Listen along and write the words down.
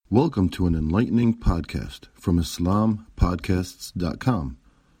Welcome to an enlightening podcast from IslamPodcasts.com.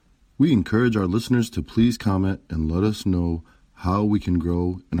 We encourage our listeners to please comment and let us know how we can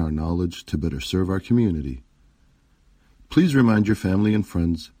grow in our knowledge to better serve our community. Please remind your family and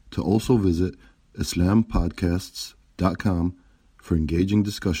friends to also visit IslamPodcasts.com for engaging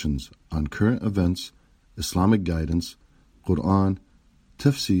discussions on current events, Islamic guidance, Quran,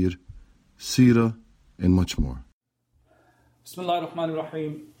 tafsir, seerah, and much more. Bismillah ar-Rahman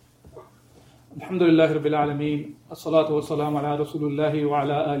ar-Rahim. Alhamdulillahi Rabbil Alameen. As-salatu wa-salamu ala Rasulillahi wa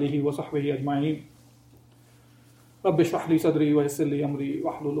ala alihi wa sahbihi ajma'in. Rabbi shrah li sadri wa yassir li amri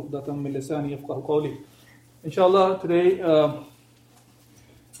wa hlul uqdatan min lisani yafqahu qawli. Inshallah, today I'll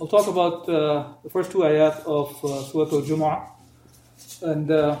talk about the first two ayat of Surah Al-Jumu'ah. And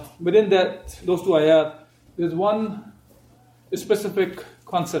within those two ayat, there's one specific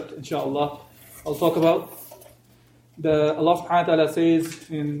concept, inshallah, I'll talk about. Allah subhanahu wa ta'ala says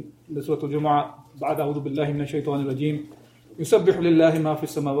in the Surah Al-Jumu'ah, بعد أعوذ بالله من الشيطان الرجيم يسبح لله ما في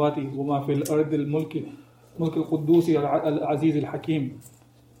السماوات وما في الأرض الملك القدوس العزيز الحكيم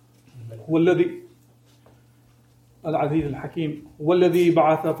والذي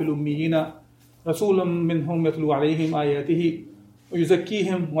بعث في الأميين رسولا منهم يتلو عليهم آياته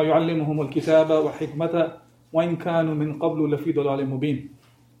ويزكيهم ويعلمهم الكتاب والحكمة وإن كانوا من قبل لفي ضلال مبين.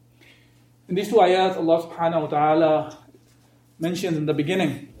 In these two ayats, Allah subhanahu wa ta'ala mentions in the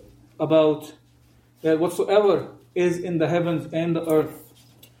beginning about that whatsoever is in the heavens and the earth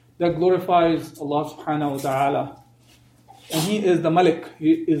that glorifies Allah subhanahu wa ta'ala. And He is the Malik,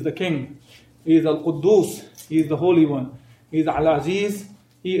 He is the King, He is Al-Quddus, He is the Holy One, He is Al-Aziz,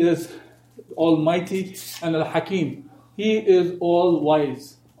 He is Almighty, and Al-Hakim, He is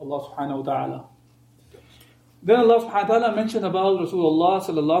all-wise, Allah subhanahu wa ta'ala. Then Allah subhanahu wa ta'ala mentioned about Rasulullah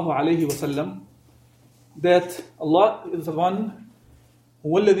sallallahu alayhi wa sallam that Allah is the one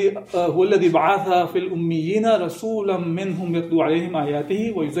هو الذي بعث في الأميين رسولا منهم يتلو عليهم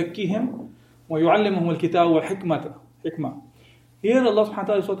آياته ويزكيهم ويعلمهم الكتاب والحكمة. Here Allah subhanahu wa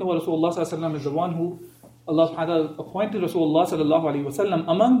ta'ala is talking about Rasulullah sallallahu alayhi wa sallam is the one who Allah subhanahu wa ta'ala appointed Rasulullah sallallahu alayhi wa sallam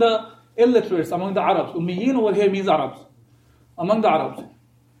among the illiterates, among the Arabs. Ummiyin over here means Arabs. Among the Arabs.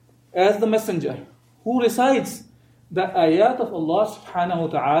 As the messenger who recites the ayat of Allah subhanahu wa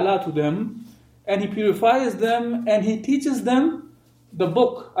ta'ala to them, and he purifies them and he teaches them the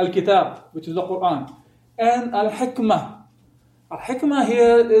book, Al-Kitab, which is the Quran, and Al-Hikmah. Al-Hikmah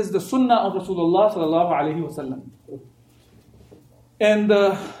here is the Sunnah of Rasulullah sallallahu alayhi wa sallam. And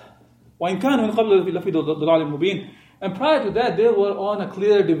وَإِنْ كَانُوا مِنْ قَبْلِ لَفِي ضَلَالٍ مُبِينٍ. And prior to that, they were on a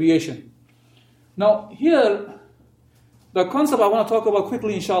clear deviation. Now here, the concept I want to talk about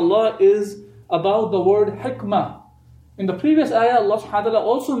quickly, inshallah, is about the word hikmah. In the previous ayah, Allah subhanahu wa ta'ala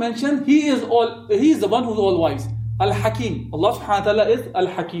also mentioned He is the one who is all wise. Al-Hakim. Allah subhanahu wa ta'ala is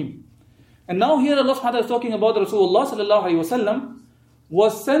Al-Hakim. And now here Allah subhanahu wa ta'ala is talking about Rasulullah sallallahu alayhi wa sallam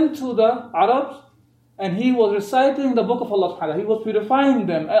was sent to the Arabs and he was reciting the book of Allah subhanahu wa ta'ala. He was purifying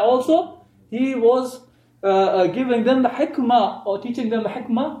them. And also, he was giving them the hikmah or teaching them the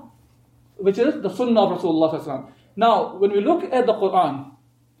hikmah, which is the sunnah of Rasulullah sallallahu alayhi wa sallam. Now, when we look at the Quran,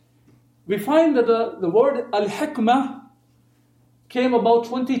 we find that the word al-hikmah came about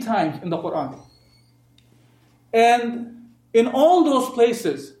 20 times in the Quran. And in all those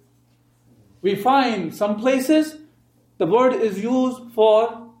places, we find some places the word is used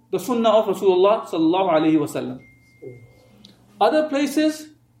for the sunnah of Rasulullah sallallahu alayhi wa sallam. Other places,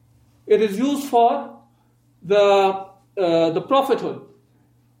 it is used for the prophethood.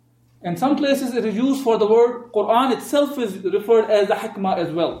 And some places it is used for the word Quran itself is referred as the hikmah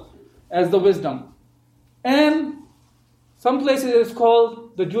as well, as the wisdom. And some places it is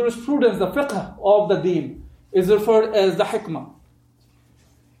called the jurisprudence, the fiqh of the deen is referred as the hikmah.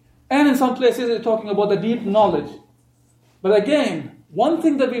 And in some places it's talking about the deep knowledge. But again, one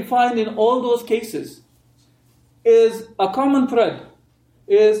thing that we find in all those cases is a common thread,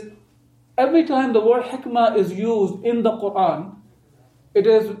 is every time the word hikmah is used in the Quran, it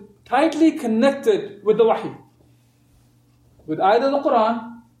is tightly connected with the wahi. With either the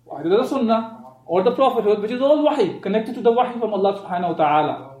Quran, or either the Sunnah, or the Prophethood, which is all wahi, connected to the wahi from Allah subhanahu wa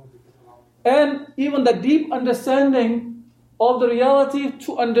ta'ala. And even the deep understanding of the reality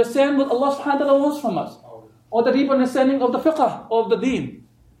to understand what Allah subhanahu wa ta'ala wants from us. Or the deep understanding of the fiqh of the deen.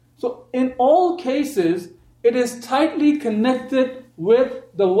 So in all cases, it is tightly connected with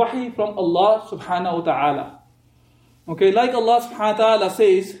the wahi from Allah subhanahu wa ta'ala. Okay, like Allah subhanahu wa ta'ala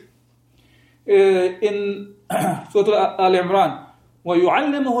says in Surah Al-Imran,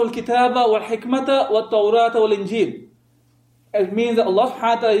 وَيُعَلِّمُهُ الْكِتَابَ وَالْحِكْمَةَ وَالتَّوْرَاةَ وَالْإِنْجِيلَ. It means that Allah subhanahu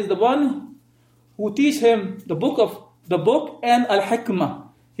wa ta'ala is the one who teach him the book and al-hikmah.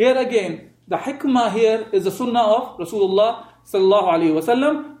 Here again, the hikmah here is the sunnah of Rasulullah sallallahu alaihi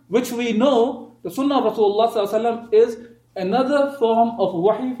wasallam, which we know the sunnah of Rasulullah sallallahu alaihi wasallam is another form of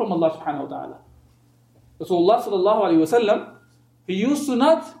wahi from Allah subhanahu wa ta'ala. Rasulullah sallallahu alaihi wasallam, he used to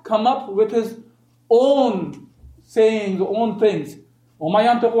not come up with his own sayings, own things.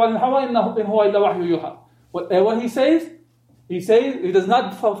 Whatever he says, he does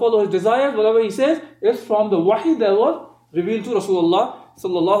not follow his desires. Whatever he says is from the wahi that was revealed to Rasulullah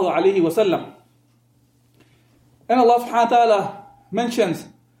sallallahu alaihi wasallam. And Allah subhanahu wa ta'ala mentions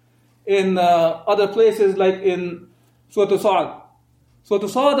in other places like in Surah Sa'ad. Surah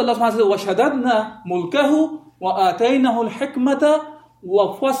Sa'ad, Allah subhanahu wa ta'ala says, وَشَدَدْنَا مُلْكَهُ وَآتَيْنَهُ الْحِكْمَةَ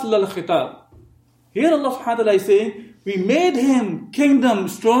وَفَصْلَ الْخِطَابِ. Here Allah subhanahu wa ta'ala is saying, we made him kingdom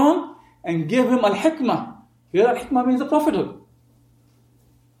strong and gave him al-hikmah. Here al-hikmah means the prophethood.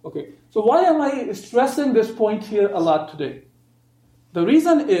 Okay, so why am I stressing this point here a lot today? The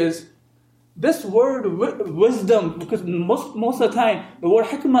reason is, this word wisdom, because most of the time, the word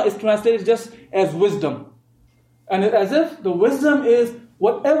hikmah is translated just as wisdom. And as if the wisdom is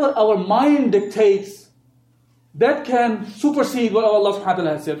whatever our mind dictates, that can supersede what Allah subhanahu wa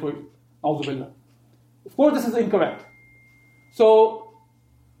ta'ala has said for you. A'udhu billah. Of course, this is incorrect. So,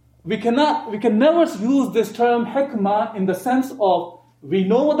 we can never use this term hikmah in the sense of we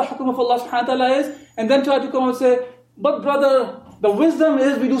know what the hukm of Allah subhanahu wa ta'ala is, and then try to come and say, but brother, the wisdom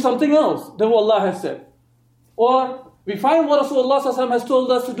is we do something else than what Allah has said. Or we find what Rasulullah sallallahu alaihi wasallam has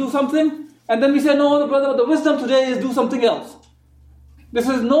told us to do something, and then we say, no, brother, the wisdom today is do something else. This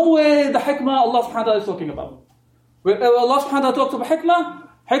is no way the hikmah Allah subhanahu wa ta'ala is talking about. Whenever Allah subhanahu wa ta'ala talks about hikmah,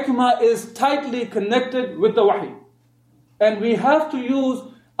 hikmah is tightly connected with the wahi. And we have to use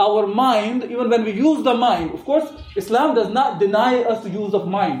our mind, even when we use the mind. Of course, Islam does not deny us the use of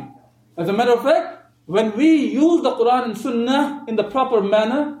mind. As a matter of fact, when we use the Quran and Sunnah in the proper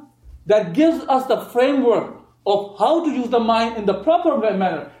manner, that gives us the framework of how to use the mind in the proper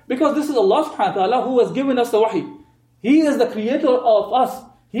manner. Because this is Allah subhanahu wa ta'ala who has given us the wahi. He is the creator of us.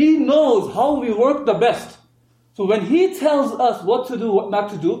 He knows how we work the best. So when He tells us what to do, what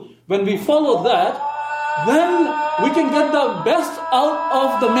not to do, when we follow that, then we can get the best out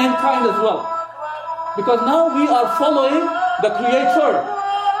of the mankind as well. Because now we are following the Creator.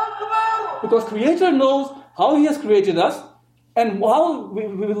 Because Creator knows how He has created us and how we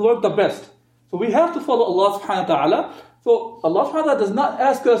will work the best. So we have to follow Allah subhanahu wa ta'ala. So Allah subhanahu wa ta'ala does not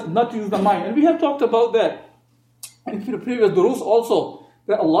ask us not to use the mind. And we have talked about that in the previous durus also.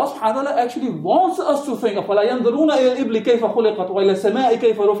 That Allah subhanahu wa ta'ala actually wants us to think of فَلَا يَنْظُرُونَ إِلَى الْإِبْلِ كَيْفَ خُلِقَتْ وَإِلَى السَّمَاءِ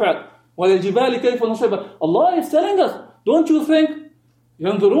كَيْفَ رُفِعَتْ وَإِلَى الْجِبَالِ كَيْفَ نُصِبَتْ. Allah is telling us, don't you think?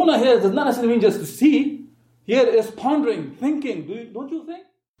 يَنْظُرُونَ here does not necessarily mean just to see. Here is pondering, thinking. Don't you think?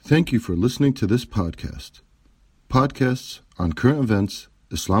 Thank you for listening to this podcast. Podcasts on current events,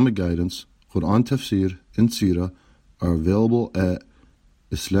 Islamic guidance, Quran tafsir, and seerah are available at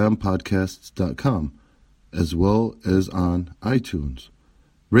islampodcasts.com as well as on iTunes.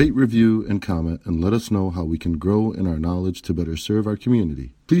 Rate, review, and comment, and let us know how we can grow in our knowledge to better serve our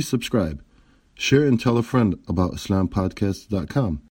community. Please subscribe, share, and tell a friend about islampodcasts.com.